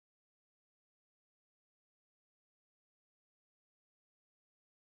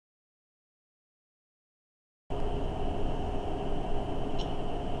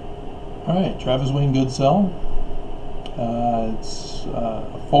Alright, Travis Wayne Goodsell. It's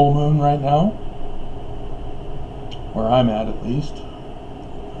a full moon right now, where I'm at least,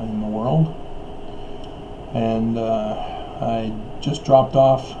 in the world. And I just dropped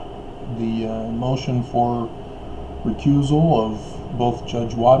off the motion for recusal of both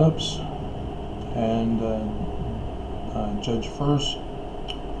Judge Waddups and Judge First.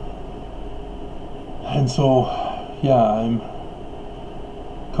 And so, yeah, I'm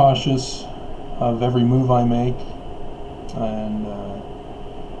cautious of every move I make and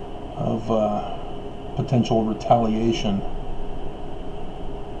of potential retaliation,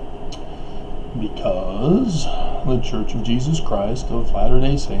 because the Church of Jesus Christ of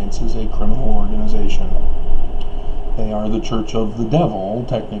Latter-day Saints is a criminal organization. They are the church of the devil,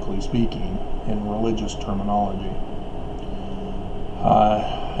 technically speaking, in religious terminology.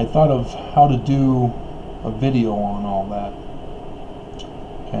 I thought of how to do a video on all that,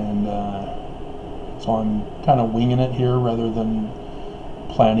 and so I'm kind of winging it here rather than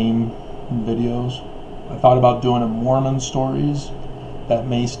planning videos. I thought about doing a Mormon stories. That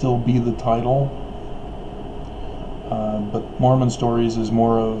may still be the title, but Mormon stories is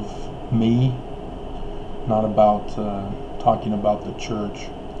more of me, not about talking about the church.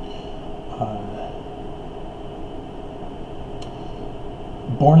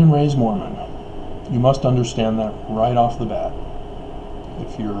 Born and raised Mormon. You must understand that right off the bat.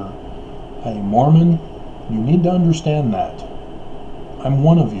 If you're a Mormon, you need to understand that. I'm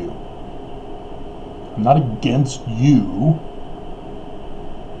one of you. I'm not against you.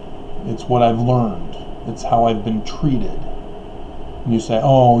 It's what I've learned. It's how I've been treated. And you say,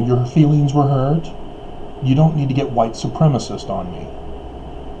 oh, your feelings were hurt? You don't need to get white supremacist on me.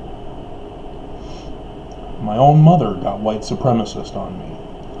 My own mother got white supremacist on me.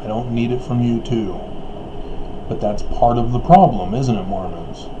 I don't need it from you too. But that's part of the problem, isn't it,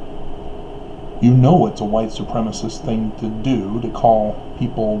 Mormons? You know it's a white supremacist thing to do, to call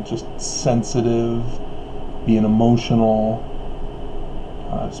people just sensitive, being emotional,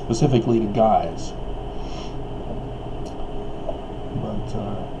 specifically to guys. But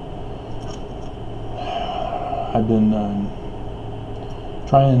I've been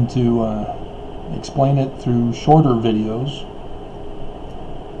trying to explain it through shorter videos,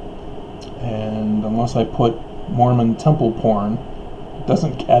 and unless I put Mormon temple porn, it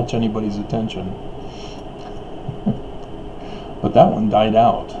doesn't catch anybody's attention. But that one died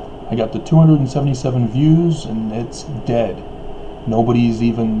out. I got to 277 views and it's dead. Nobody's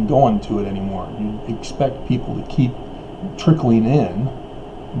even going to it anymore. You expect people to keep trickling in,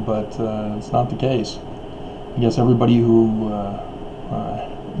 but it's not the case. I guess everybody who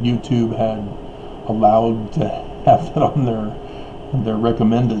YouTube had allowed to have it on their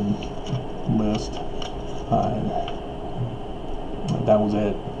recommended list, that was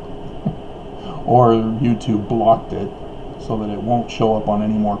it. Or YouTube blocked it so that it won't show up on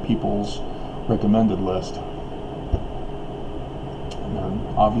any more people's recommended list. And there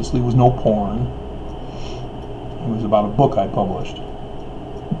obviously was no porn. It was about a book I published.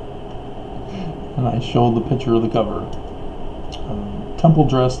 And I showed the picture of the cover. Temple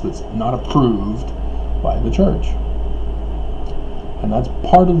dress that's not approved by the church. And that's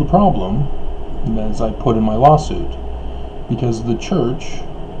part of the problem, as I put in my lawsuit, because the church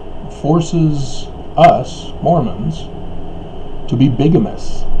forces us, Mormons, to be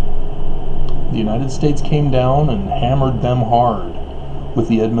bigamists. The United States came down and hammered them hard with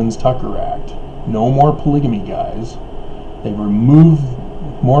the Edmunds-Tucker Act. No more polygamy, guys. They removed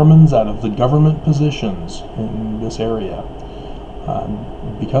Mormons out of the government positions in this area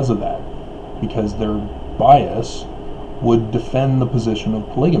because of that, because their bias would defend the position of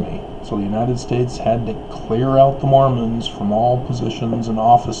polygamy. So the United States had to clear out the Mormons from all positions and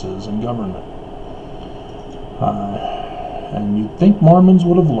offices in government. And you'd think Mormons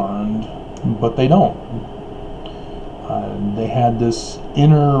would have learned, but they don't. They had this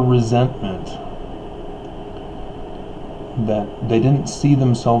inner resentment that they didn't see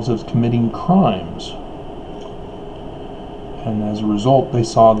themselves as committing crimes. And as a result, they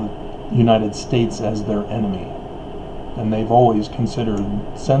saw the United States as their enemy. And they've always considered,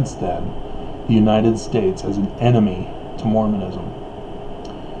 since then, the United States as an enemy to Mormonism.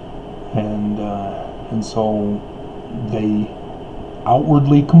 And so they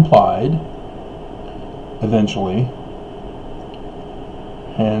outwardly complied, eventually,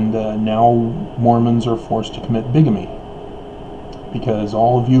 and now Mormons are forced to commit bigamy. Because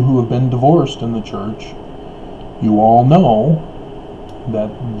all of you who have been divorced in the church, you all know that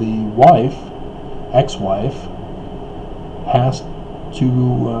the wife, ex-wife, has to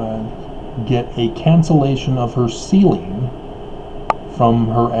get a cancellation of her sealing from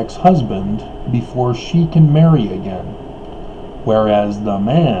her ex-husband before she can marry again, whereas the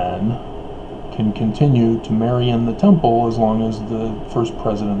man can continue to marry in the temple as long as the First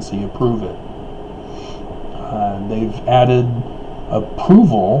Presidency approve it. They've added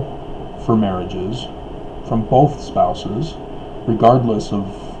approval for marriages from both spouses, regardless of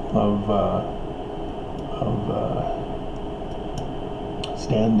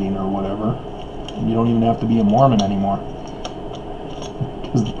standing or whatever. And you don't even have to be a Mormon anymore,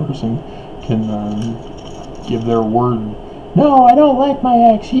 because the person can give their word. No, I don't like my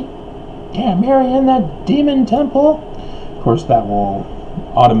ex. He can't marry in that demon temple. Of course, that will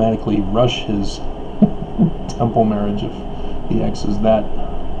automatically rush his temple marriage if the ex is that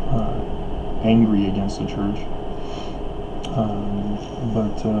angry against the church.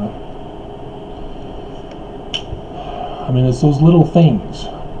 I mean, it's those little things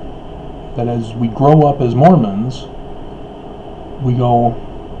that as we grow up as Mormons, we go,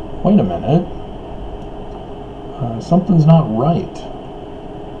 wait a minute, something's not right.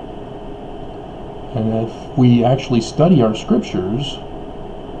 And if we actually study our scriptures,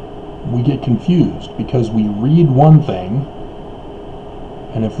 we get confused because we read one thing,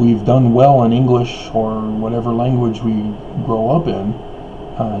 and if we've done well in English or whatever language we grow up in,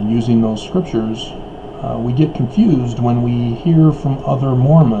 using those scriptures, we get confused when we hear from other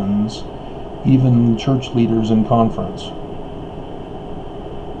Mormons, even church leaders in conference.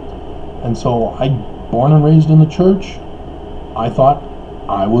 And so, born and raised in the church, I thought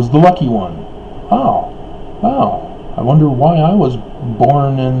I was the lucky one. Oh, wow, I wonder why I was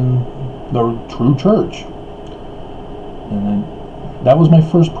born in the true church. And then, that was my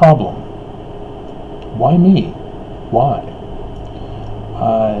first problem. Why me? Why?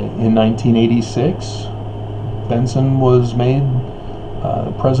 In 1986, Benson was made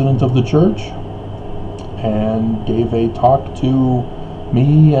president of the church and gave a talk to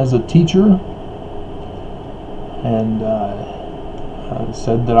me as a teacher, and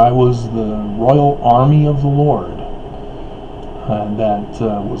said that I was the Royal Army of the Lord that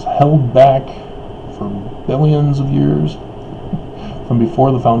was held back for billions of years from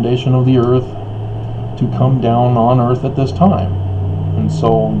before the foundation of the earth to come down on earth at this time. And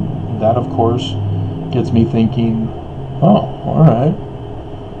so that, of course, gets me thinking, oh, all right,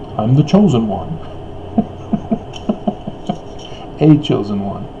 I'm the chosen one. A chosen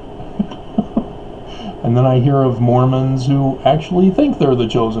one. And then I hear of Mormons who actually think they're the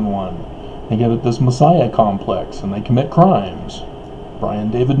chosen one. They get this Messiah complex and they commit crimes.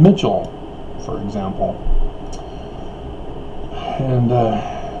 Brian David Mitchell, for example.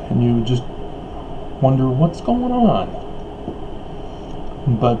 And you just wonder what's going on.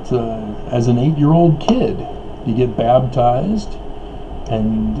 But as an 8-year-old kid, you get baptized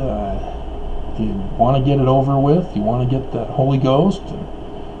and you want to get it over with. You want to get that Holy Ghost,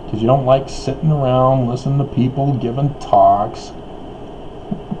 because you don't like sitting around listening to people giving talks.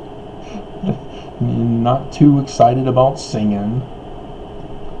 You're not too excited about singing.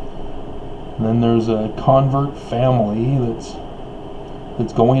 And then there's a convert family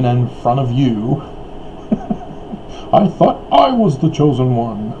that's going in front of you. I thought I was the chosen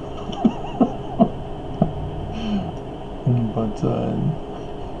one. But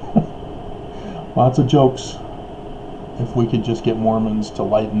lots of jokes. If we could just get Mormons to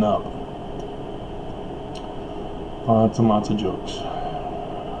lighten up. Lots and lots of jokes.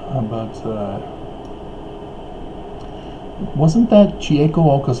 But wasn't that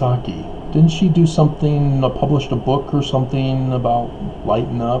Chieko Okazaki? Didn't she do something, published a book or something about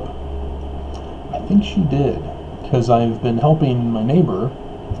lighten up? I think she did, because I've been helping my neighbor,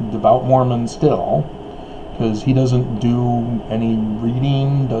 devout Mormon still, because he doesn't do any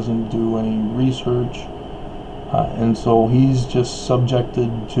reading, doesn't do any research, and so he's just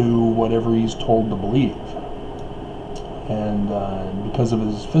subjected to whatever he's told to believe. And because of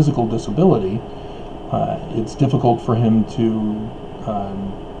his physical disability, it's difficult for him to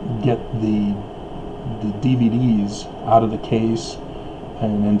get the DVDs out of the case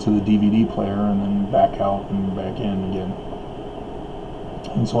and into the DVD player and then back out and back in again.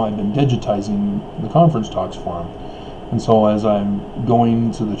 And so I've been digitizing the conference talks for him. And so as I'm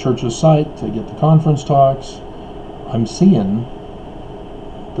going to the church's site to get the conference talks, I'm seeing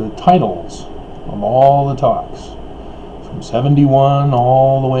the titles of all the talks from 71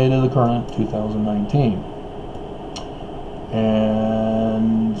 all the way to the current 2019.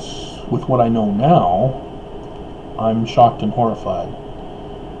 And with what I know now, I'm shocked and horrified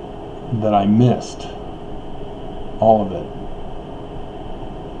that I missed all of it.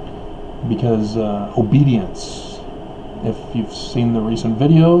 Because obedience, if you've seen the recent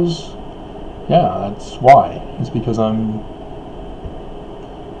videos, yeah, that's why. It's because I'm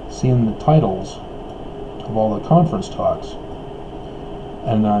seeing the titles of all the conference talks,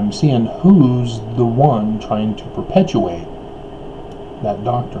 and I'm seeing who's the one trying to perpetuate that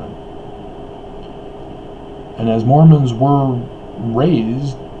doctrine. And as Mormons were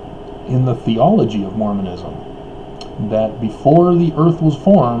raised in the theology of Mormonism, that before the earth was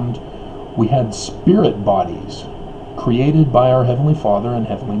formed, we had spirit bodies created by our Heavenly Father and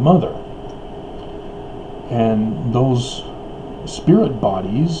Heavenly Mother. And those spirit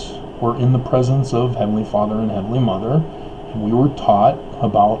bodies were in the presence of Heavenly Father and Heavenly Mother, and we were taught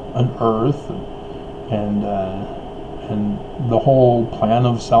about an earth and the whole plan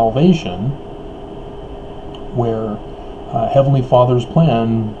of salvation, where Heavenly Father's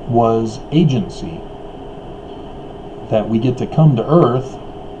plan was agency, that we get to come to earth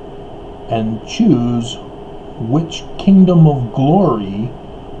and choose which kingdom of glory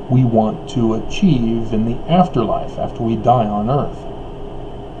we want to achieve in the afterlife after we die on earth.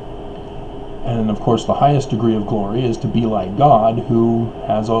 And of course the highest degree of glory is to be like God, who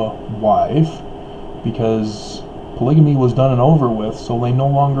has a wife, because polygamy was done and over with, so they no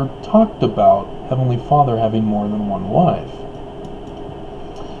longer talked about Heavenly Father having more than one wife.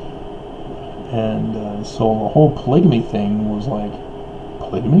 And so the whole polygamy thing was like,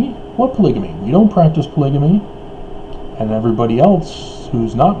 polygamy? What polygamy? We don't practice polygamy. And everybody else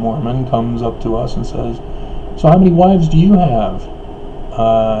who's not Mormon comes up to us and says, so how many wives do you have?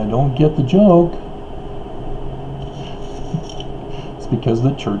 I don't get the joke. It's because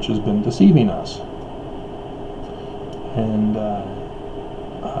the church has been deceiving us. And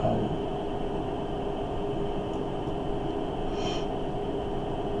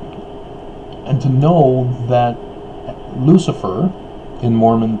to know that Lucifer in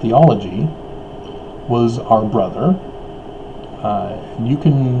Mormon theology was our brother. You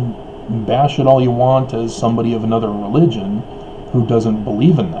can bash it all you want as somebody of another religion who doesn't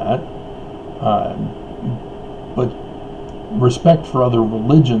believe in that, but respect for other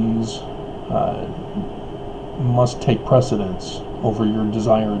religions must take precedence over your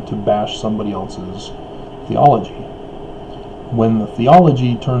desire to bash somebody else's theology. When the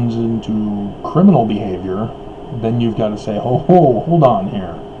theology turns into criminal behavior, then you've got to say, hold on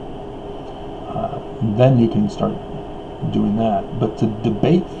here. Then you can start doing that. But to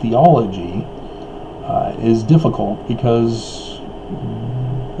debate theology is difficult, because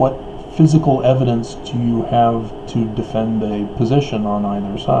what physical evidence do you have to defend a position on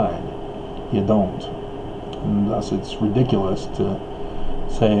either side? You don't. And thus it's ridiculous to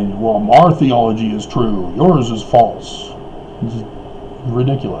say, well, our theology is true, yours is false. It's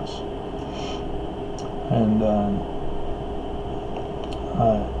ridiculous. And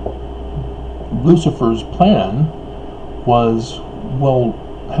Lucifer's plan was, well,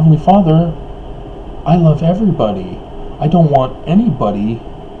 Heavenly Father, I love everybody. I don't want anybody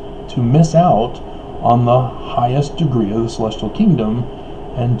to miss out on the highest degree of the celestial kingdom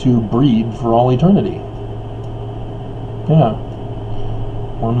and to breed for all eternity. Yeah.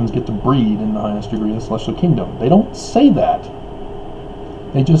 Mormons get to breed in the highest degree of the celestial kingdom. They don't say that.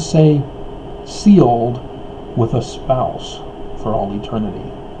 They just say sealed with a spouse for all eternity.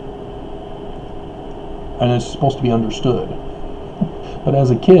 And it's supposed to be understood. But as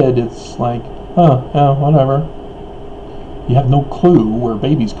a kid, it's like, yeah, whatever. You have no clue where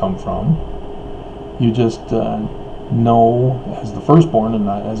babies come from. You just know, as the firstborn, and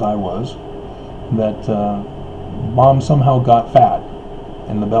as I was, that mom somehow got fat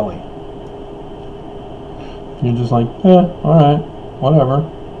in the belly. You're just like, alright, whatever.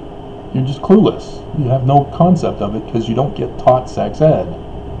 You're just clueless. You have no concept of it because you don't get taught sex ed.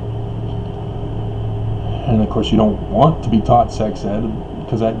 And of course you don't want to be taught sex ed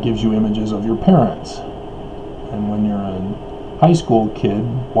because that gives you images of your parents. And when you're a high school kid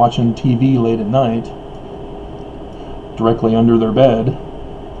watching TV late at night, directly under their bed,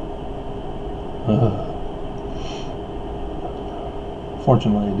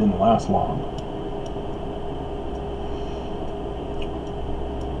 fortunately it didn't last long.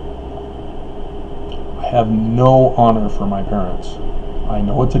 I have no honor for my parents. I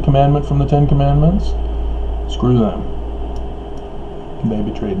know it's a commandment from the 10 Commandments. Screw them. They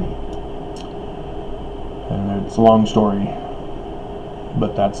betrayed me. And it's a long story,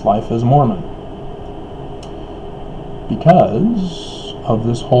 but that's life as a Mormon. Because of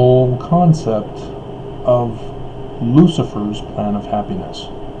this whole concept of Lucifer's plan of happiness.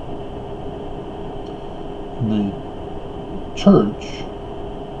 The church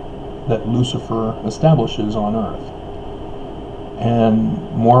that Lucifer establishes on earth. And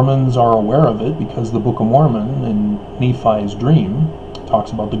Mormons are aware of it because the Book of Mormon in Nephi's dream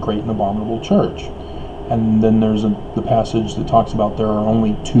talks about the great and abominable church. And then there's the passage that talks about there are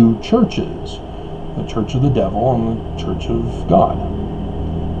only two churches, the church of the devil and the church of God.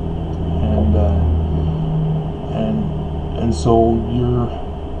 And so you're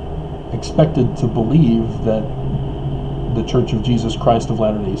expected to believe that the Church of Jesus Christ of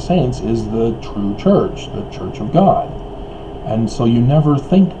Latter-day Saints is the true church, the church of God. And so you never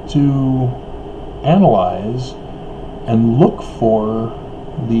think to analyze and look for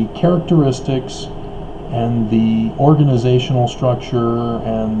the characteristics and the organizational structure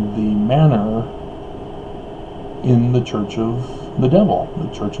and the manner in the church of the devil, the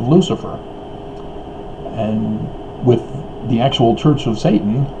church of Lucifer. And with the actual church of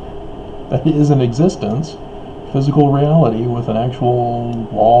Satan that is in existence, physical reality with an actual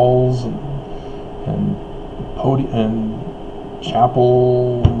walls and podium and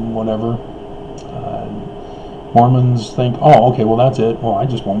chapel, whatever. Mormons think, oh, okay, well that's it. Well, I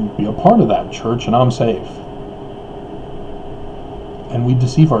just won't be a part of that church and I'm safe. And we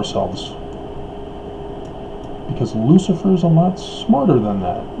deceive ourselves, because Lucifer's a lot smarter than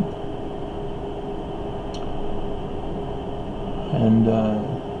that. And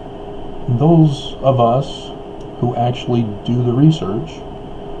those of us who actually do the research,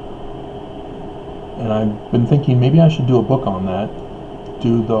 and I've been thinking maybe I should do a book on that,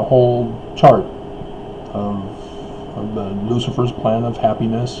 do the whole chart of the Lucifer's plan of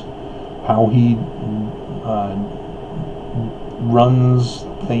happiness, how he runs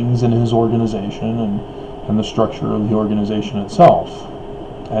things in his organization, and the structure of the organization itself,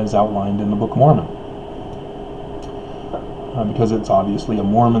 as outlined in the Book of Mormon. Because it's obviously a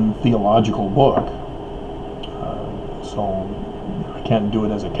Mormon theological book, so I can't do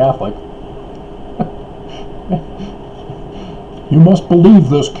it as a Catholic. You must believe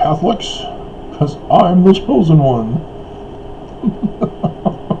this, Catholics, because I'm the chosen one.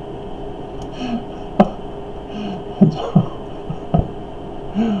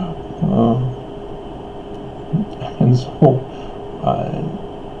 And so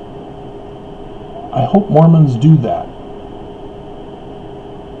I hope Mormons do that,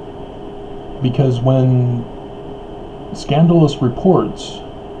 because when scandalous reports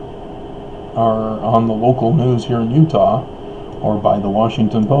are on the local news here in Utah or by the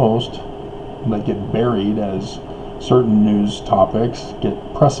Washington Post that get buried as certain news topics get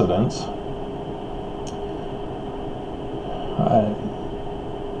precedence,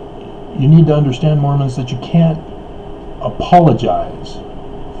 you need to understand, Mormons, that you can't apologize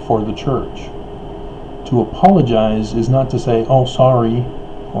for the church. To apologize is not to say, oh, sorry,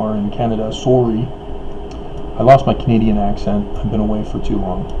 or in Canada, sorry. I lost my Canadian accent. I've been away for too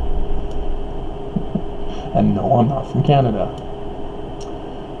long. And no, I'm not from Canada.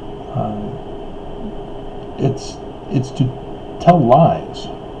 It's to tell lies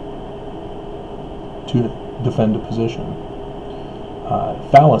to defend a position.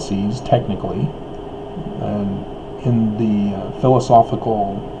 Fallacies, technically, and in the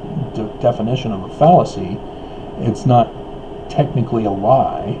philosophical definition of a fallacy, it's not technically a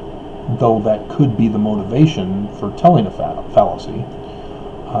lie, though that could be the motivation for telling a fallacy.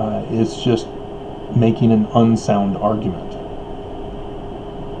 It's just making an unsound argument.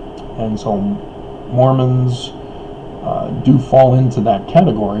 And so Mormons do fall into that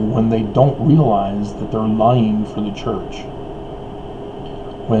category when they don't realize that they're lying for the church.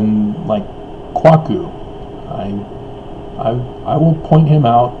 When, like Kwaku, I will point him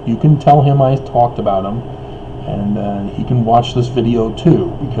out. You can tell him I talked about him, and he can watch this video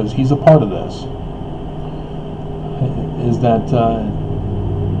too, because he's a part of this. Is that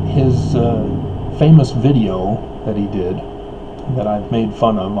his famous video that he did, that I've made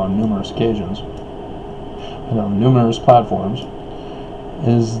fun of on numerous occasions and on numerous platforms,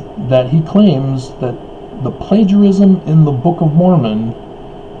 is that he claims that the plagiarism in the Book of Mormon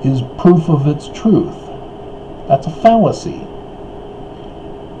is proof of its truth. That's a fallacy.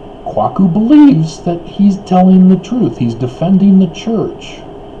 Kwaku believes that he's telling the truth. He's defending the church.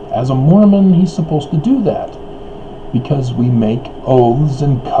 As a Mormon, he's supposed to do that, because we make oaths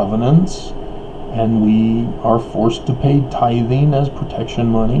and covenants, and we are forced to pay tithing as protection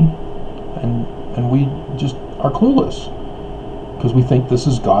money, and we just are clueless, because we think this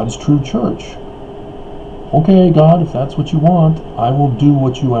is God's true church. Okay, God, if that's what you want, I will do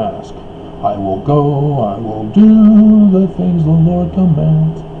what you ask. I will go, I will do the things the Lord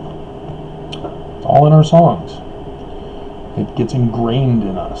commands. It's all in our songs. It gets ingrained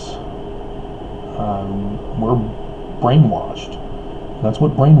in us. We're brainwashed. That's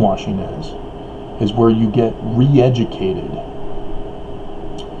what brainwashing is where you get re-educated.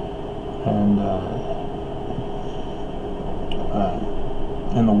 And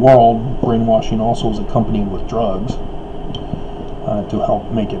in the world, brainwashing also is accompanied with drugs to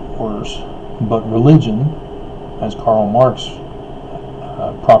help make it worse. But religion, as Karl Marx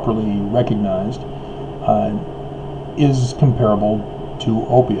properly recognized, is comparable to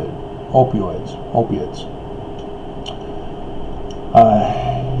opiates.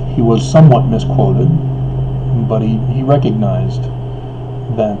 He was somewhat misquoted, but he recognized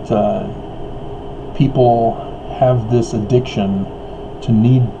that people have this addiction to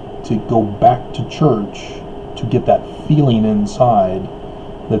need to go back to church to get that feeling inside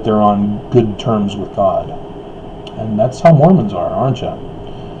that they're on good terms with God. And that's how Mormons are, aren't you?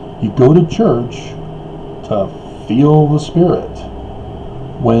 You go to church to feel the Spirit,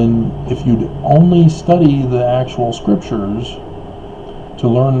 when if you'd only study the actual scriptures to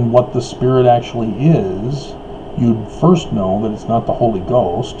learn what the Spirit actually is, you'd first know that it's not the Holy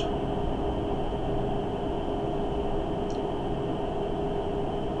Ghost.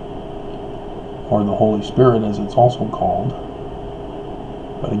 Or the Holy Spirit, as it's also called.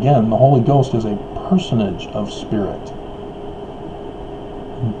 But again, the Holy Ghost is a personage of Spirit.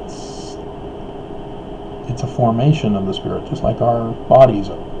 It's a formation of the Spirit, just like our bodies,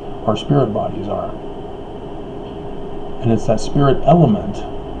 our spirit bodies are. And it's that Spirit element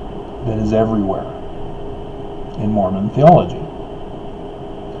that is everywhere in Mormon theology.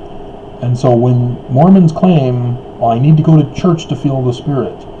 And so when Mormons claim, well, I need to go to church to feel the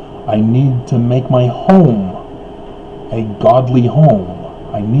Spirit, I need to make my home a godly home,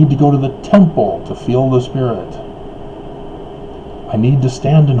 I need to go to the temple to feel the Spirit, I need to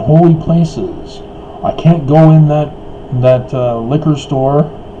stand in holy places, I can't go in that liquor store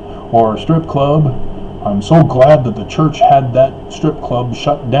or strip club. I'm so glad that the church had that strip club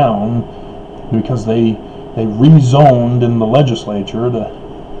shut down because they rezoned in the legislature to...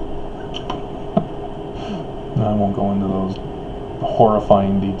 I won't go into those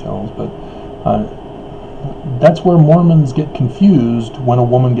horrifying details, but that's where Mormons get confused when a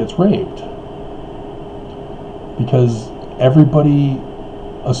woman gets raped. Because everybody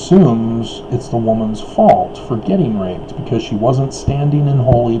assumes it's the woman's fault for getting raped because she wasn't standing in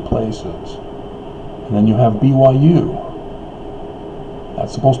holy places. And then you have BYU.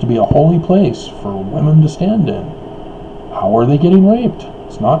 That's supposed to be a holy place for women to stand in. How are they getting raped?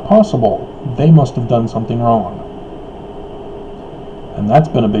 It's not possible. They must have done something wrong. And that's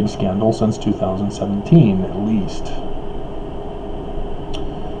been a big scandal since 2017, at least.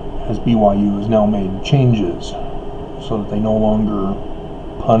 As BYU has now made changes so that they no longer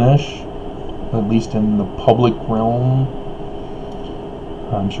punish, at least in the public realm.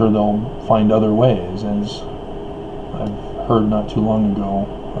 I'm sure they'll find other ways, as I've heard not too long ago,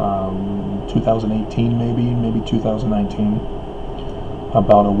 2018 maybe 2019,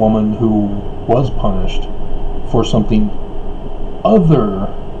 about a woman who was punished for something other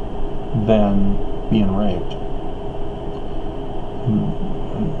than being raped.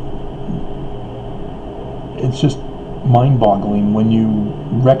 It's just mind-boggling when you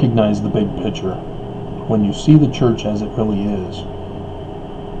recognize the big picture, when you see the church as it really is,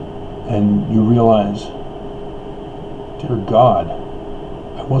 and you realize, dear God,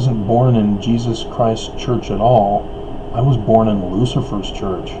 I wasn't born in Jesus Christ's church at all. I was born in Lucifer's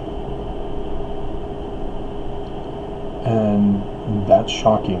church. And that's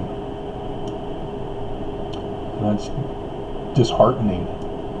shocking. That's disheartening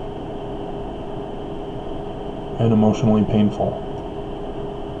and emotionally painful,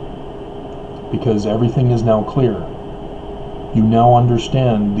 because everything is now clear. You now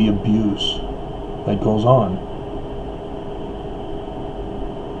understand the abuse that goes on.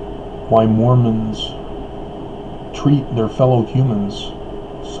 Why Mormons treat their fellow humans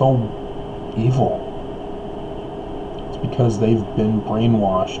so evil. It's because they've been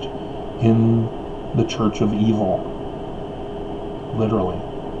brainwashed in the church of evil, literally.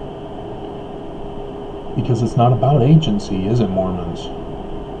 Because it's not about agency, is it, Mormons?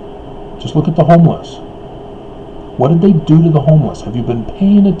 Just look at the homeless. What did they do to the homeless? Have you been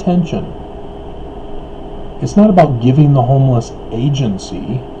paying attention? It's not about giving the homeless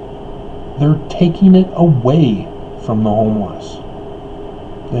agency. They're taking it away from the homeless.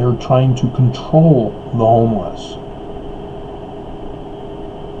 They're trying to control the homeless.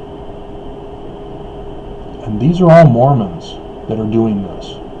 And these are all Mormons that are doing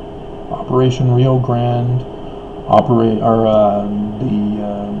this. Operation Rio Grande,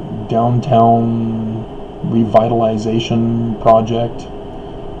 the downtown revitalization project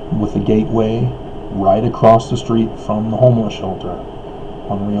with the gateway right across the street from the homeless shelter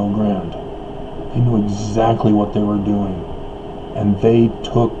on Rio Grande. They knew exactly what they were doing, and they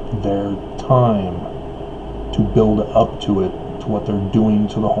took their time to build up to it to what they're doing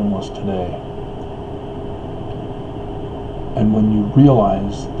to the homeless today. And when you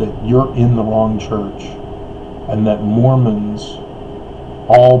realize that you're in the wrong church, and that Mormons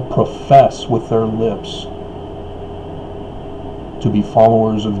all profess with their lips to be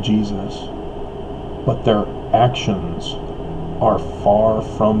followers of Jesus, but their actions are far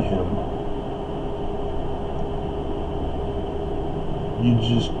from him, you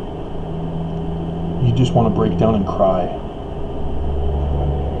just want to break down and cry.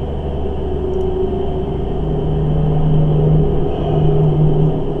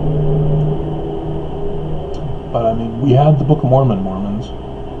 But I mean, we had the Book of Mormon, Mormons.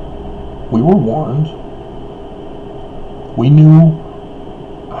 We were warned. We knew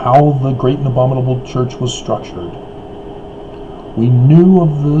how the Great and Abominable Church was structured. We knew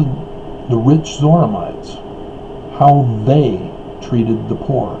of the rich Zoramites, how they treated the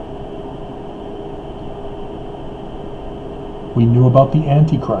poor. We knew about the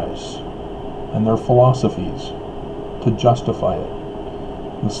Antichrists and their philosophies to justify it.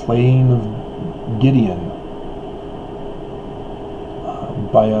 The slaying of Gideon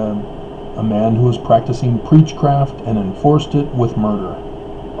by a man who was practicing preachcraft and enforced it with murder.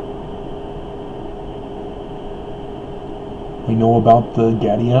 We know about the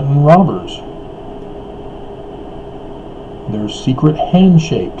Gadianton robbers, their secret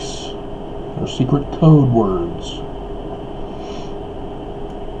handshakes, their secret code words.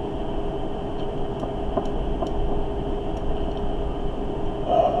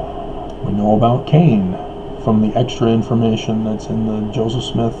 We know about Cain from the extra information that's in the Joseph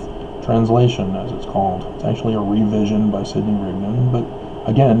Smith translation, as it's called. It's actually a revision by Sidney Rigdon, but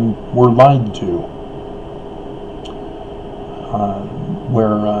again, we're lied to.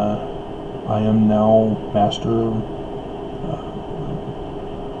 Where I am now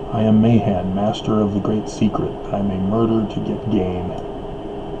I am Mahan, master of the great secret. I may murder to get gain.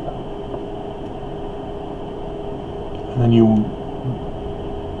 And then you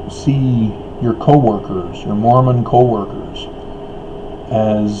see your co-workers, your Mormon co-workers,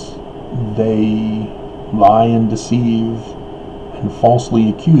 as they lie and deceive and falsely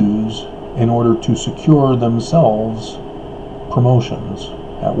accuse in order to secure themselves promotions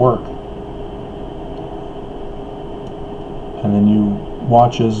at work. And then you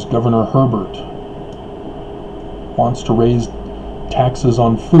watch as Governor Herbert wants to raise taxes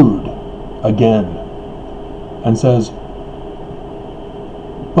on food again and says,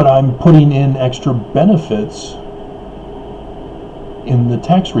 but I'm putting in extra benefits in the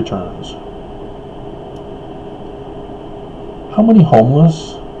tax returns. How many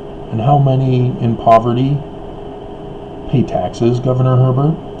homeless and how many in poverty pay taxes, Governor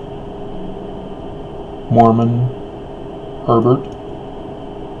Herbert? Mormon Herbert?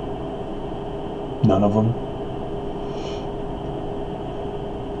 None of them.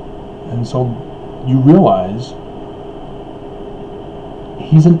 And so you realize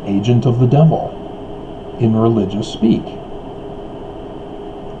he's an agent of the devil in religious speak.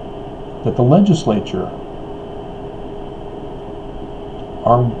 That the legislature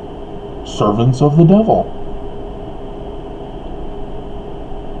are servants of the devil,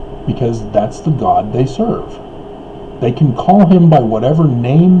 because that's the God they serve. They can call him by whatever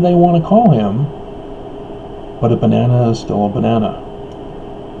name they want to call him, but a banana is still a banana.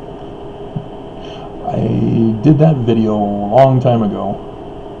 I did that video a long time ago.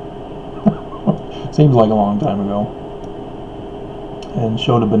 Seems like a long time ago. And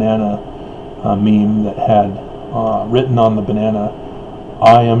showed a banana meme that had written on the banana,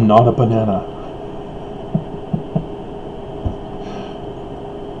 "I am not a banana."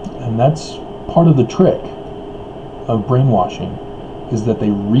 And that's part of the trick of brainwashing, is that they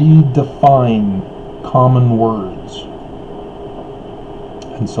redefine common words.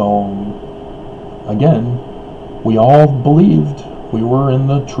 And so, again, we all believed we were in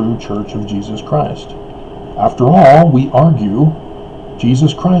the true Church of Jesus Christ. After all, we argue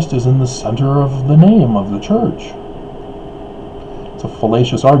Jesus Christ is in the center of the name of the church. It's a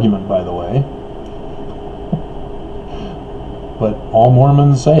fallacious argument, by the way. But all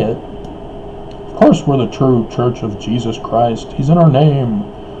Mormons say it. Of course we're the true Church of Jesus Christ. He's in our name.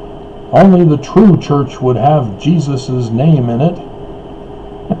 Only the true church would have Jesus' name in it.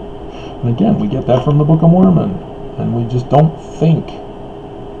 And again, we get that from the Book of Mormon. And we just don't think.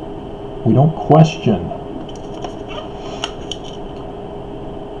 We don't question.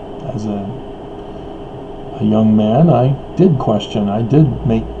 As a young man, I did question. I did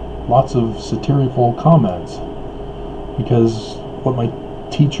make lots of satirical comments, because what my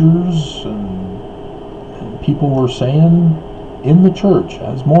teachers and people were saying in the church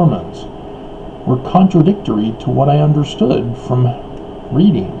as Mormons were contradictory to what I understood from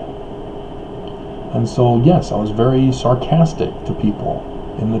reading. And so, yes, I was very sarcastic to people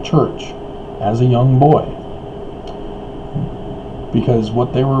in the church as a young boy, because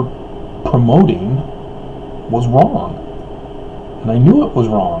what they were promoting was wrong. And I knew it was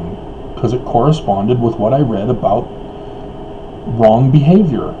wrong because it corresponded with what I read about wrong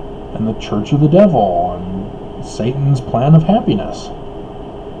behavior and the church of the devil and Satan's plan of happiness.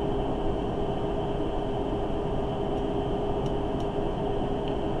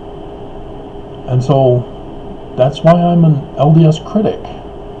 And so that's why I'm an LDS critic.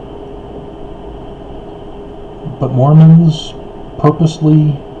 But Mormons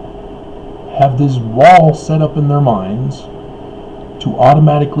purposely have this wall set up in their minds to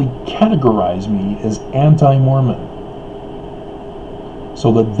automatically categorize me as anti-Mormon,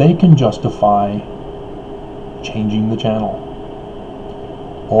 so that they can justify changing the channel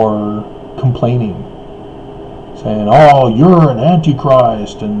or complaining, saying, oh, you're an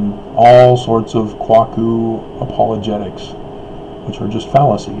antichrist, and all sorts of Kwaku apologetics, which are just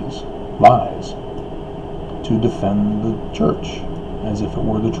fallacies, lies, to defend the church as if it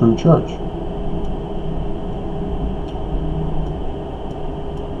were the true church.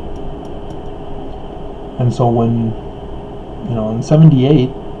 And so when, in 78,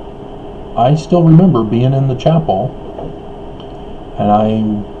 I still remember being in the chapel, and I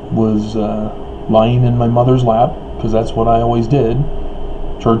was lying in my mother's lap, because that's what I always did.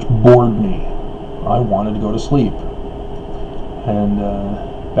 Church bored me. I wanted to go to sleep. And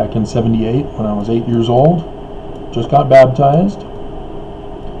back in 78, when I was 8 years old, just got baptized.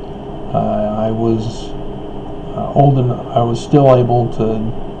 I was old and I was still able to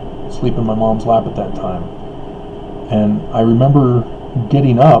sleep in my mom's lap at that time. And I remember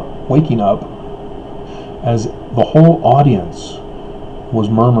waking up, as the whole audience was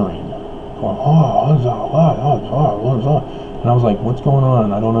murmuring, going, oh, what is that? And I was like, what's going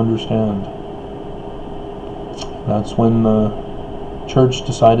on? I don't understand. That's when the church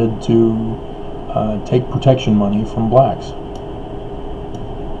decided to take protection money from blacks.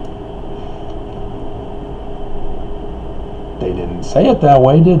 They didn't say it that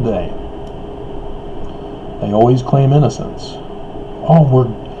way, did they? They always claim innocence. Oh, we're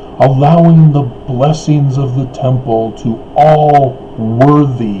allowing the blessings of the temple to all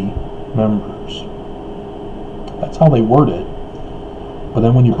worthy members. That's how they word it. But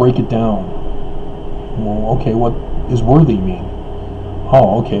then when you break it down, well, okay, what does worthy mean?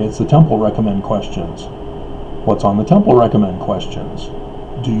 Oh, okay, it's the temple recommend questions. What's on the temple recommend questions?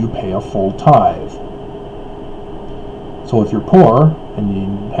 Do you pay a full tithe? So if you're poor and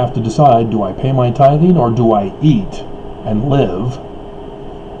you have to decide, do I pay my tithing or do I eat and live?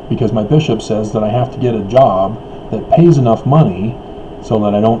 Because my bishop says that I have to get a job that pays enough money so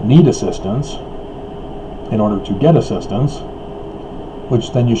that I don't need assistance in order to get assistance,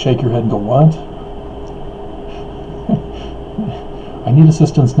 which then you shake your head and go, what? I need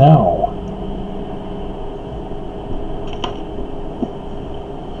assistance now.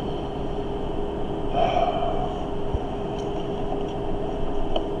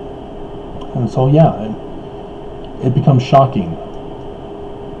 And so, yeah, it becomes shocking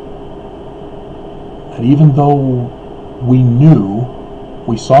that even though we knew,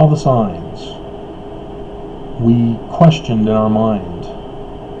 we saw the signs, we questioned in our mind,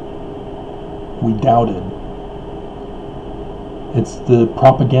 we doubted. It's the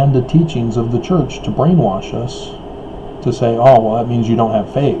propaganda teachings of the church to brainwash us, to say, oh, well, that means you don't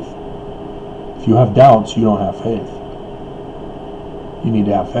have faith. If you have doubts, you don't have faith. You need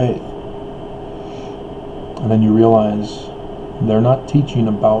to have faith. And then you realize they're not teaching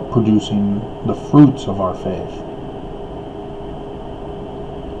about producing the fruits of our faith.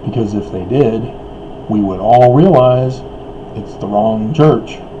 Because if they did, we would all realize it's the wrong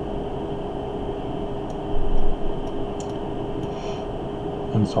church.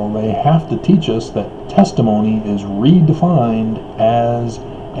 And so they have to teach us that testimony is redefined as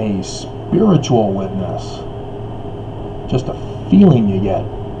a spiritual witness. Just a feeling you get.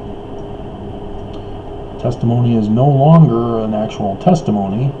 Testimony is no longer an actual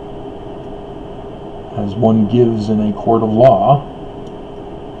testimony, as one gives in a court of law.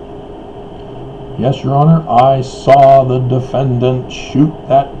 Yes, Your Honor, I saw the defendant shoot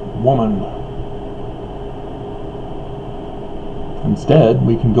that woman. Instead,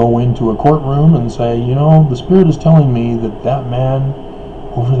 we can go into a courtroom and say, the Spirit is telling me that that man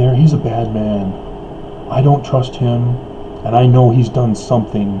over there, he's a bad man. I don't trust him, and I know he's done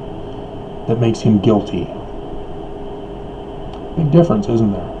something that makes him guilty. Big difference,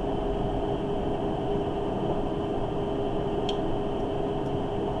 isn't there?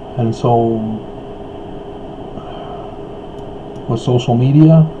 And so with social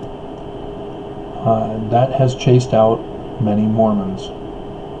media, that has chased out many Mormons.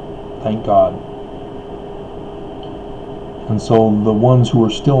 Thank God. And so the ones who are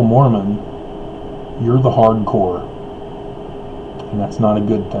still Mormon, you're the hardcore. And that's not a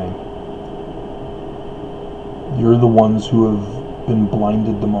good thing. You're the ones who have been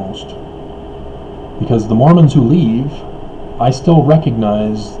blinded the most. Because the Mormons who leave, I still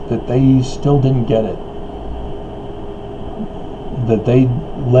recognize that they still didn't get it. That they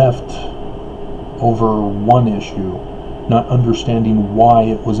left over one issue, not understanding why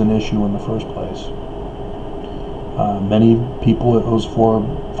it was an issue in the first place. Many people, it was for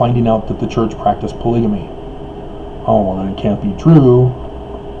finding out that the church practiced polygamy. Oh, well, then it can't be true.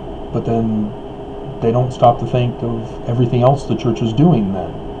 But then they don't stop to think of everything else the church is doing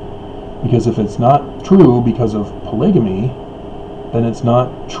then. Because if it's not true because of polygamy, then it's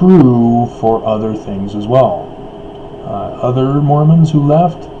not true for other things as well. Other Mormons who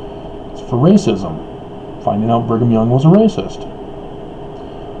left, it's for racism. Finding out Brigham Young was a racist.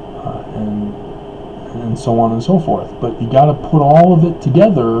 And so on and so forth. But you got to put all of it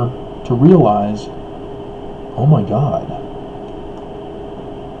together to realize, oh my God,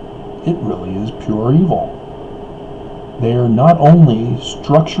 it really is pure evil. They are not only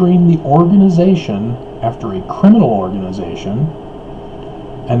structuring the organization after a criminal organization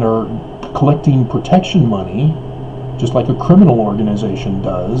and are collecting protection money just like a criminal organization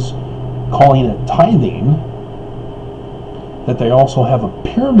does, calling it tithing, that they also have a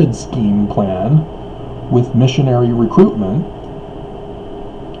pyramid scheme plan with missionary recruitment.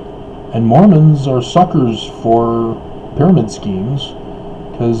 And Mormons are suckers for pyramid schemes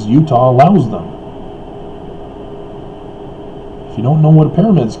because Utah allows them. If you don't know what a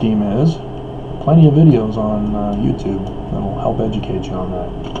pyramid scheme is, plenty of videos on YouTube that'll help educate you on that.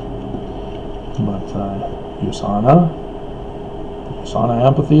 But USANA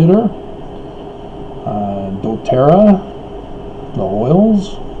Amphitheater, doTERRA, the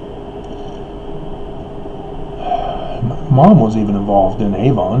oils. Mom was even involved in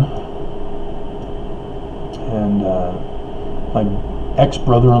Avon. And my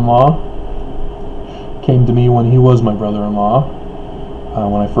ex-brother-in-law came to me when he was my brother-in-law,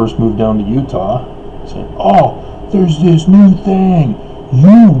 when I first moved down to Utah. Said, "Oh, there's this new thing.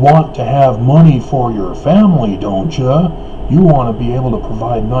 You want to have money for your family, don't you? You want to be able to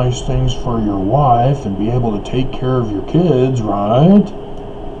provide nice things for your wife and be able to take care of your kids, right?"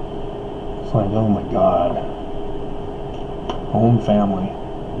 It's like, oh my God. Own family.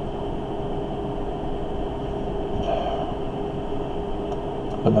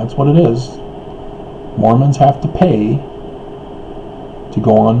 But that's what it is. Mormons have to pay to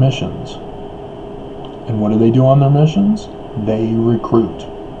go on missions. And what do they do on their missions? They recruit.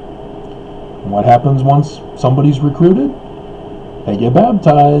 And what happens once somebody's recruited? They get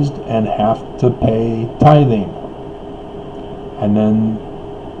baptized and have to pay tithing. And then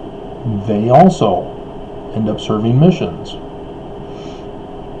they also end up serving missions.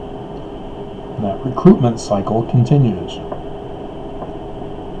 And that recruitment cycle continues.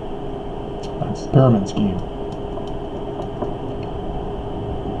 That's the pyramid scheme.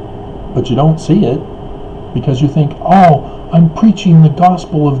 But you don't see it because you think, oh, I'm preaching the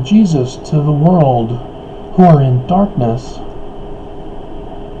gospel of Jesus to the world who are in darkness.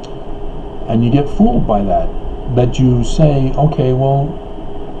 And you get fooled by that. That you say, okay, well,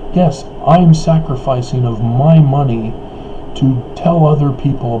 yes, I'm sacrificing of my money to tell other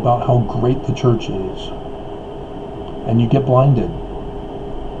people about how great the church is. And you get blinded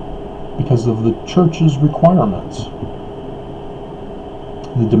because of the church's requirements.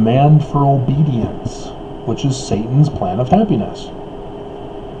 The demand for obedience, which is Satan's plan of happiness.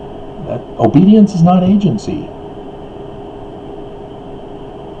 That obedience is not agency.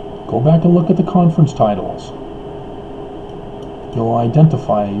 Go back and look at the conference titles. You'll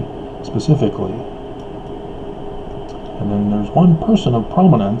identify specifically. And then there's one person of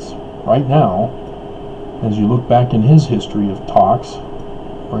prominence right now, as you look back in his history of talks,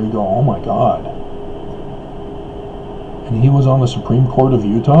 where you go, oh my God. And he was on the Supreme Court of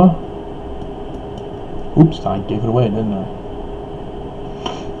Utah. Oops, I gave it away, didn't I?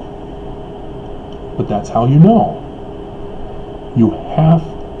 But that's how you know. You have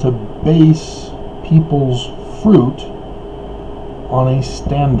to base people's fruit on a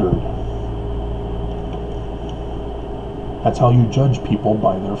standard. That's how you judge people,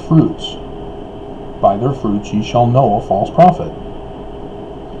 by their fruits. By their fruits ye shall know a false prophet.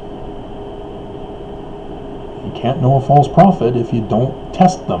 You can't know a false prophet if you don't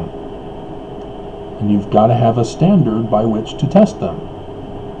test them. And you've got to have a standard by which to test them.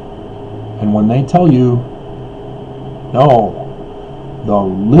 And when they tell you, no, The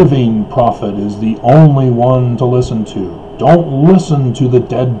living prophet is the only one to listen to. Don't listen to the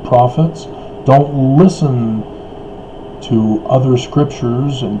dead prophets. Don't listen to other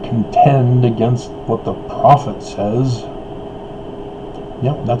scriptures and contend against what the prophet says.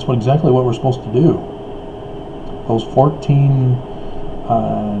 Yeah, that's exactly what we're supposed to do. Those 14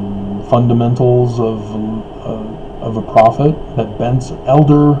 fundamentals of a prophet that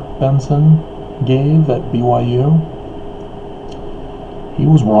Elder Benson gave at BYU, he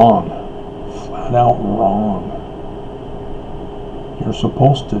was wrong. Flat out wrong. You're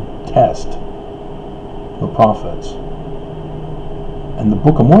supposed to test the prophets. And the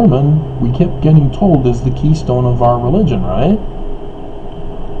Book of Mormon, we kept getting told, is the keystone of our religion, right?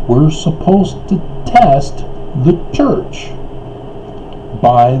 We're supposed to test the church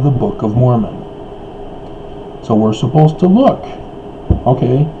by the Book of Mormon. So we're supposed to look.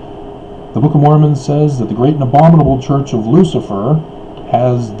 Okay, the Book of Mormon says that the great and abominable church of Lucifer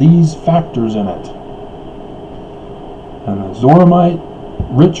has these factors in it. And the Zoramite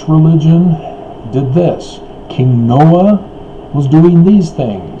rich religion did this. King Noah was doing these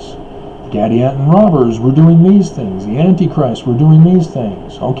things. Gadianton robbers were doing these things. The Antichrist were doing these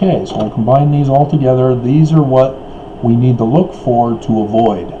things. Okay, so we'll combine these all together. These are what we need to look for to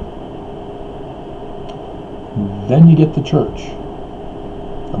avoid. Then you get the church,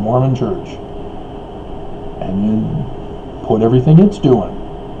 the Mormon church, and you put everything it's doing,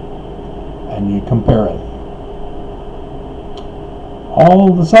 and you compare it.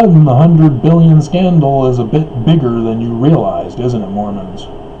 All of a sudden, the 100 billion scandal is a bit bigger than you realized, isn't it, Mormons?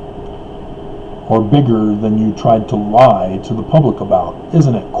 Or bigger than you tried to lie to the public about,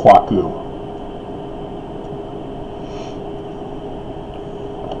 isn't it, Kwaku?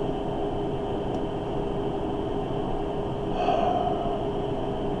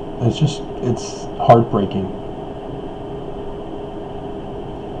 It's heartbreaking.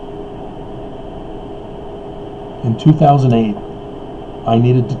 In 2008, I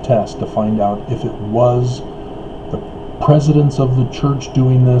needed to test to find out if it was the presidents of the church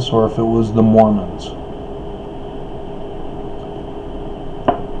doing this or if it was the Mormons.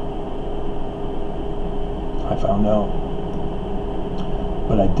 I found out.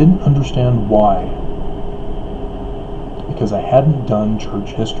 But I didn't understand why. Because I hadn't done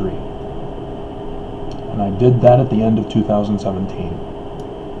church history. And I did that at the end of 2017.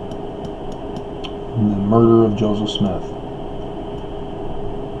 The murder of Joseph Smith.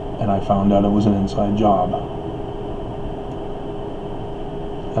 And I found out it was an inside job.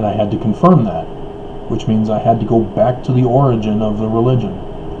 And I had to confirm that, which means I had to go back to the origin of the religion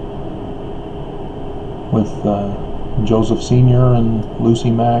with Joseph Sr. and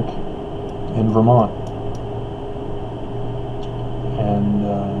Lucy Mack in Vermont. And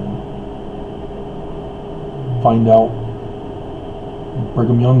find out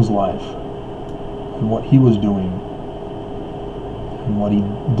Brigham Young's life and what he was doing and what he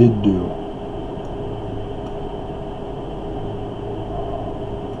did do.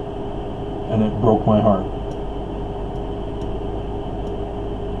 And it broke my heart.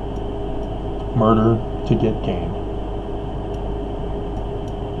 Murder to get gain.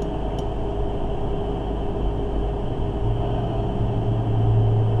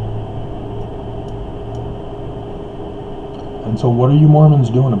 And so what are you Mormons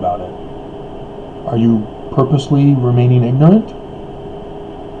doing about it? Are you purposely remaining ignorant?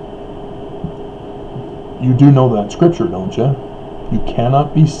 You do know that scripture, don't you? You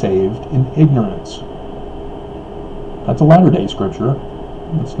cannot be saved in ignorance. That's a Latter-day scripture.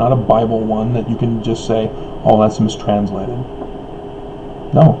 It's not a Bible one that you can just say, oh, that's mistranslated.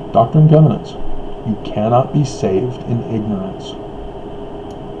 No, Doctrine and Covenants. You cannot be saved in ignorance.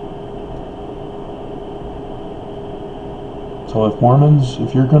 So if Mormons,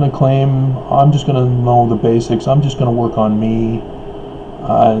 if you're going to claim, I'm just going to know the basics, I'm just going to work on me,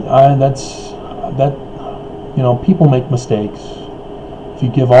 people make mistakes. If you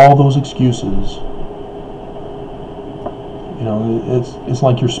give all those excuses, it's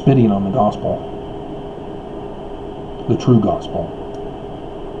like you're spitting on the gospel, the true gospel,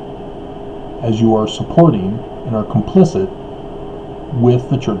 as you are supporting and are complicit with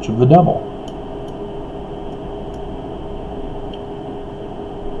the church of the devil.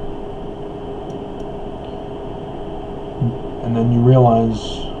 And then you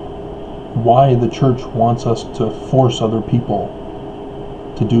realize why the church wants us to force other people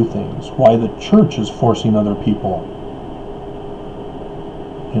to do things. Why the church is forcing other people.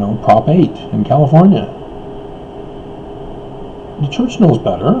 Prop 8 in California. The church knows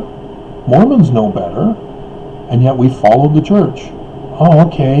better. Mormons know better. And yet we followed the church. Oh,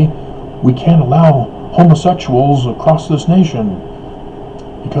 okay. We can't allow homosexuals across this nation.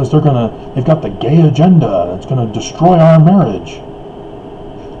 because they've got the gay agenda that's gonna destroy our marriage.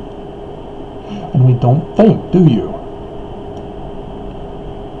 And we don't think, do you?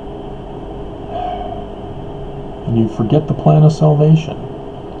 And you forget the plan of salvation.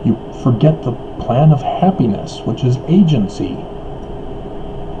 You forget the plan of happiness, which is agency.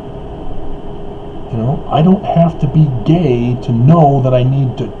 You know, I don't have to be gay to know that I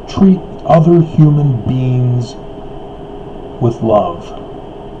need to treat other human beings with love.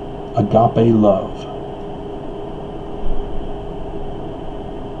 Agape love.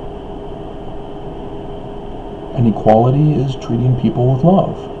 And equality is treating people with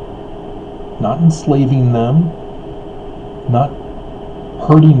love. Not enslaving them, not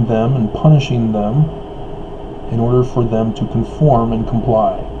hurting them and punishing them in order for them to conform and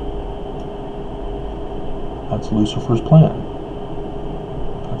comply. That's Lucifer's plan.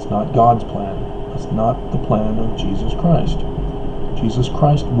 That's not God's plan. That's not the plan of Jesus Christ. Jesus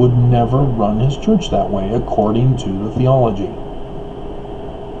Christ would never run his church that way according to the theology.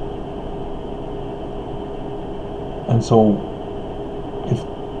 And so,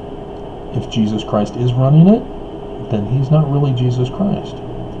 if Jesus Christ is running it, then he's not really Jesus Christ.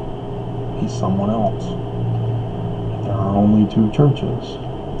 He's someone else. There are only two churches.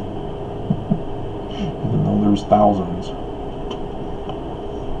 Even though there's thousands.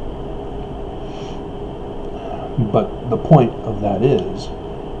 But the point of that is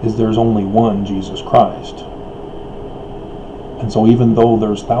there's only one Jesus Christ. And so even though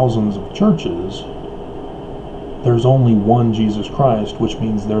there's thousands of churches, there's only one Jesus Christ, which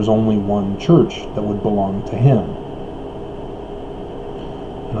means there's only one church that would belong to him.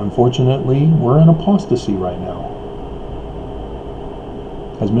 And unfortunately, we're in apostasy right now.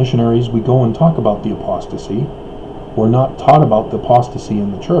 As missionaries, we go and talk about the apostasy. We're not taught about the apostasy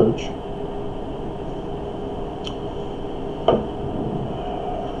in the church.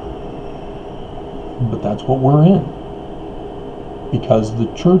 But that's what we're in. Because the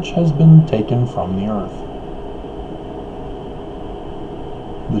church has been taken from the earth.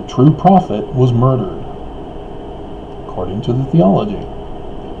 The true prophet was murdered, according to the theology.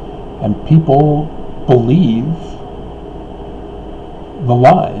 And people believe the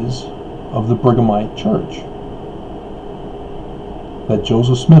lies of the Brighamite church. That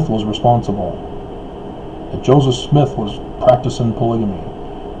Joseph Smith was responsible. That Joseph Smith was practicing polygamy.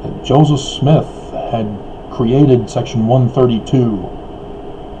 That Joseph Smith had created Section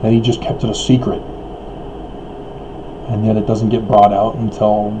 132. That he just kept it a secret. And yet it doesn't get brought out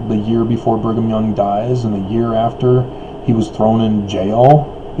until the year before Brigham Young dies, and the year after he was thrown in jail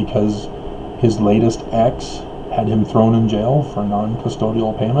because his latest ex had him thrown in jail for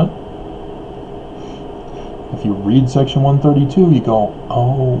non-custodial payment. If you read Section 132, you go,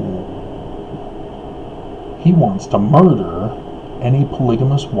 oh, he wants to murder any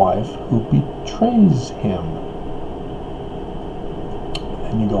polygamous wife who betrays him.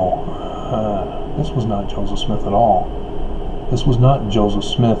 And you go, this was not Joseph Smith at all. This was not Joseph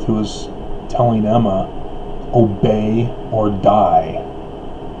Smith who was telling Emma, obey or die.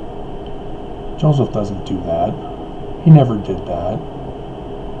 Joseph doesn't do that. He never did that.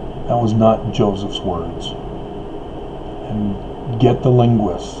 That was not Joseph's words. And get the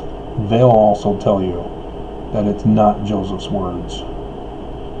linguists. They'll also tell you that it's not Joseph's words.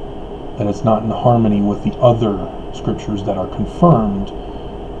 That it's not in harmony with the other scriptures that are confirmed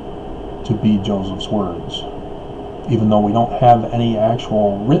to be Joseph's words. Even though we don't have any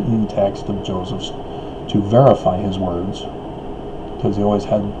actual written text of Joseph's to verify his words, because he always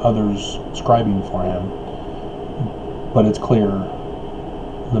had others scribing for him. But it's clear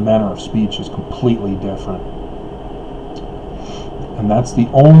the manner of speech is completely different. And that's the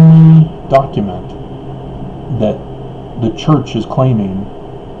only document that the church is claiming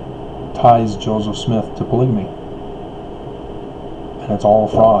ties Joseph Smith to polygamy. And it's all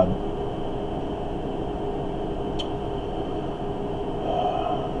fraud.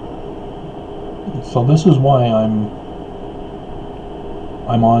 So this is why I'm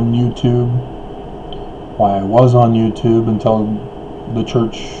on YouTube, why I was on YouTube until the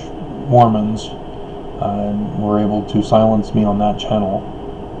church Mormons were able to silence me on that channel,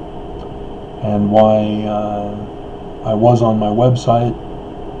 and why I was on my website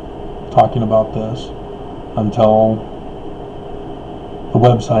talking about this until the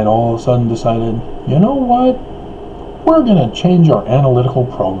website all of a sudden decided, you know what, we're going to change our analytical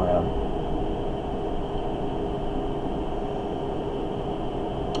program.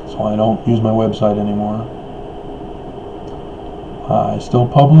 So I don't use my website anymore. I still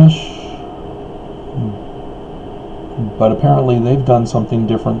publish, but apparently they've done something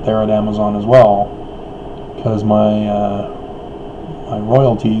different there at Amazon as well, because my my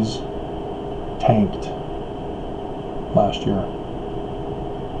royalties tanked last year.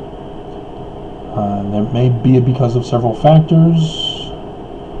 That may be because of several factors.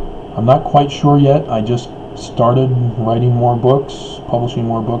 I'm not quite sure yet. I just started writing more books, publishing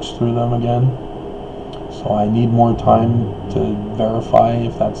more books through them again. So I need more time to verify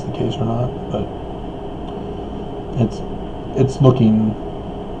if that's the case or not. But it's looking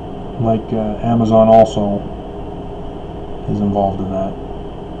like Amazon also is involved in that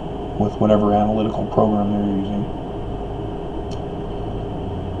with whatever analytical program they're using.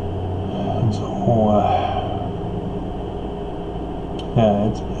 And so, yeah,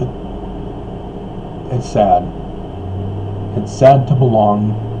 it's sad. It's sad to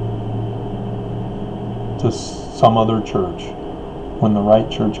belong to some other church when the right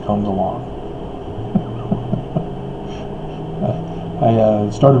church comes along. I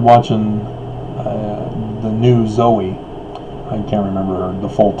started watching the new Zoe. I can't remember the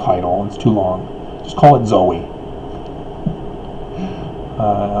full title. It's too long. Just call it Zoe.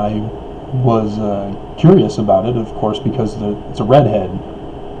 I was curious about it, of course, because it's a redhead.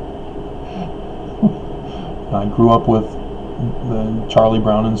 I grew up with the Charlie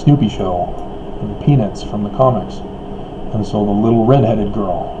Brown and Snoopy show and Peanuts from the comics, and so the little redheaded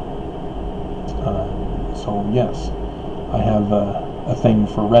girl. So yes, I have a thing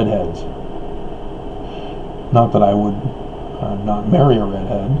for redheads. Not that I would not marry a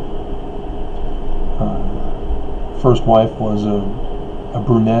redhead. First wife was a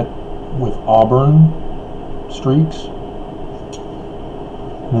brunette with auburn streaks.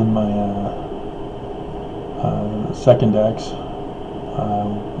 And then my second ex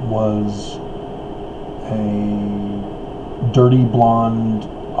was a dirty blonde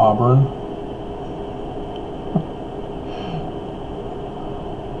auburn.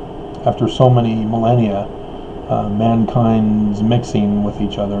 After so many millennia, mankind's mixing with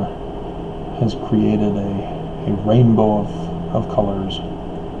each other has created a rainbow of colors.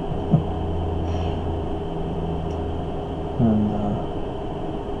 And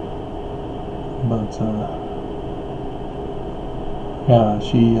yeah,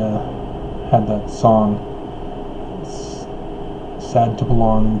 she had that song, it's sad to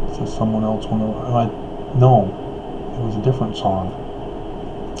belong to someone else. No, it was a different song.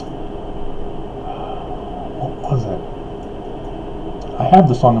 What was it? I have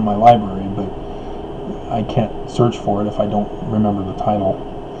the song in my library, but I can't search for it if I don't remember the title.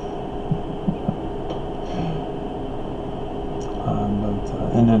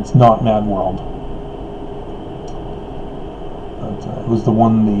 And it's not Mad World. But, it was the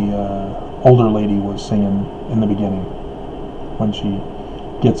one the older lady was singing in the beginning when she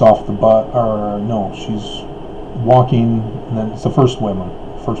gets off the bus, or no, she's walking, and then it's the first woman,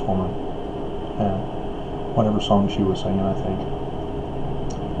 yeah, whatever song she was singing, I think.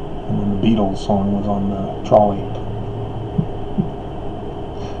 And then the Beatles song was on the trolley.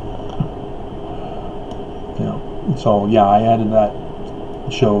 Yeah. So yeah, I added that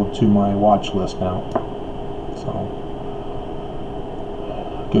show to my watch list now. So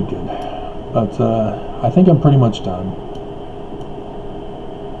good. But I think I'm pretty much done.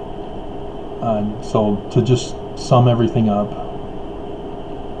 So to just sum everything up,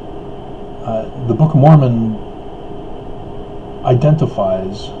 the Book of Mormon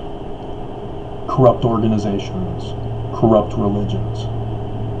identifies corrupt organizations, corrupt religions.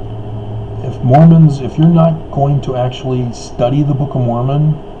 If you're not going to actually study the Book of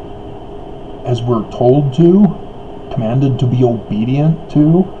Mormon as we're told to, commanded to be obedient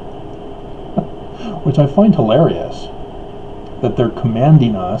to, which I find hilarious, that they're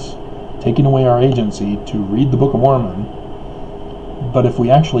commanding us, taking away our agency to read the Book of Mormon. But if we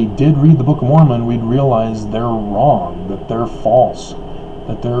actually did read the Book of Mormon, we'd realize they're wrong, that they're false,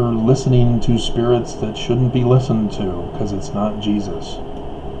 that they're listening to spirits that shouldn't be listened to, because it's not Jesus.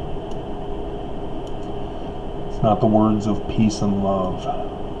 It's not the words of peace and love.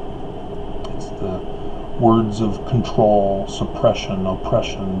 It's the words of control, suppression,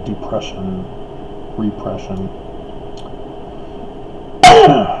 oppression, depression, repression.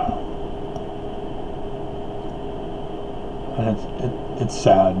 And it's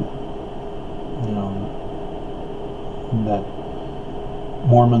sad, that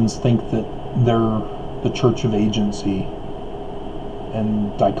Mormons think that they're the church of agency,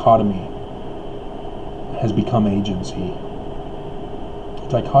 and dichotomy has become agency.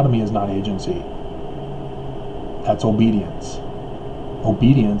 Dichotomy is not agency. That's obedience.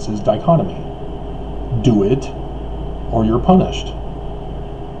 Obedience is dichotomy. Do it, or you're punished.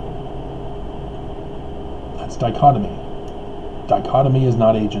 That's dichotomy. Dichotomy is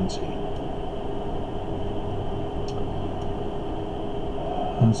not agency.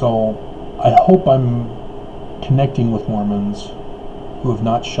 And so I hope I'm connecting with Mormons who have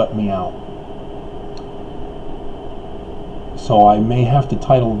not shut me out. So I may have to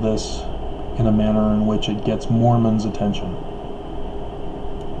title this in a manner in which it gets Mormons' attention.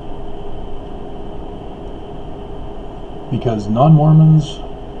 Because non-Mormons,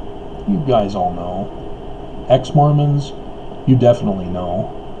 you guys all know. Ex-Mormons, you definitely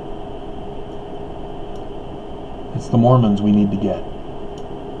know. It's the Mormons we need to get.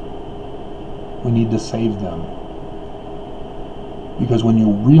 We need to save them. Because when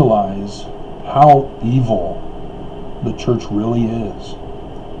you realize how evil the church really is,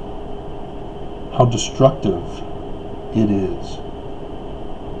 how destructive it is,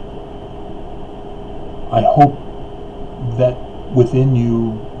 I hope that within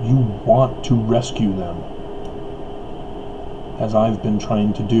you, you want to rescue them, as I've been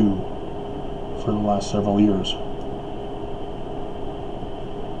trying to do for the last several years.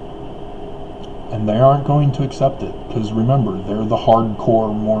 And they aren't going to accept it, because remember, they're the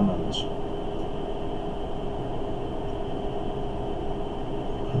hardcore Mormons.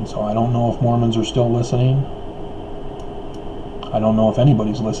 And so I don't know if Mormons are still listening. I don't know if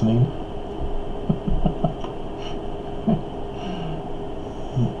anybody's listening.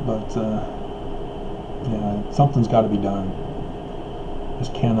 But, yeah, something's got to be done. This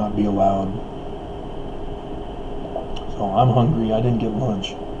cannot be allowed. So I'm hungry. I didn't get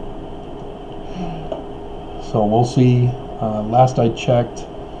lunch. So we'll see. Last I checked,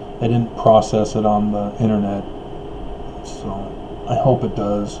 they didn't process it on the internet. So I hope it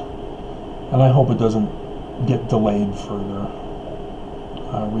does. And I hope it doesn't get delayed further.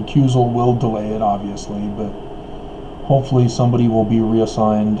 Recusal will delay it, obviously, but hopefully somebody will be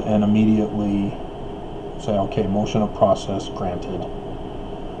reassigned and immediately say, okay, motion of process granted.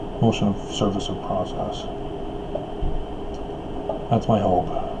 Motion of service of process. That's my hope.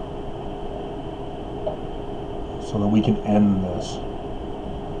 So that we can end this.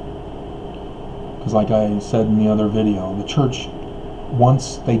 Because like I said in the other video, the church,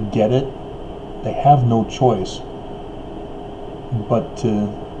 once they get it, they have no choice but to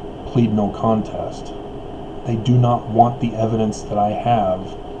plead no contest. They do not want the evidence that I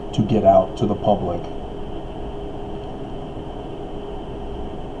have to get out to the public.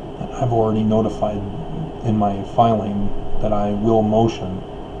 And I've already notified in my filing that I will motion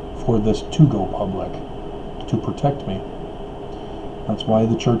for this to go public, to protect me. That's why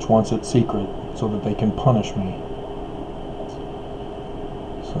the church wants it secret, so that they can punish me.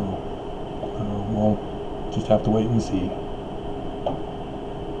 So, we'll just have to wait and see.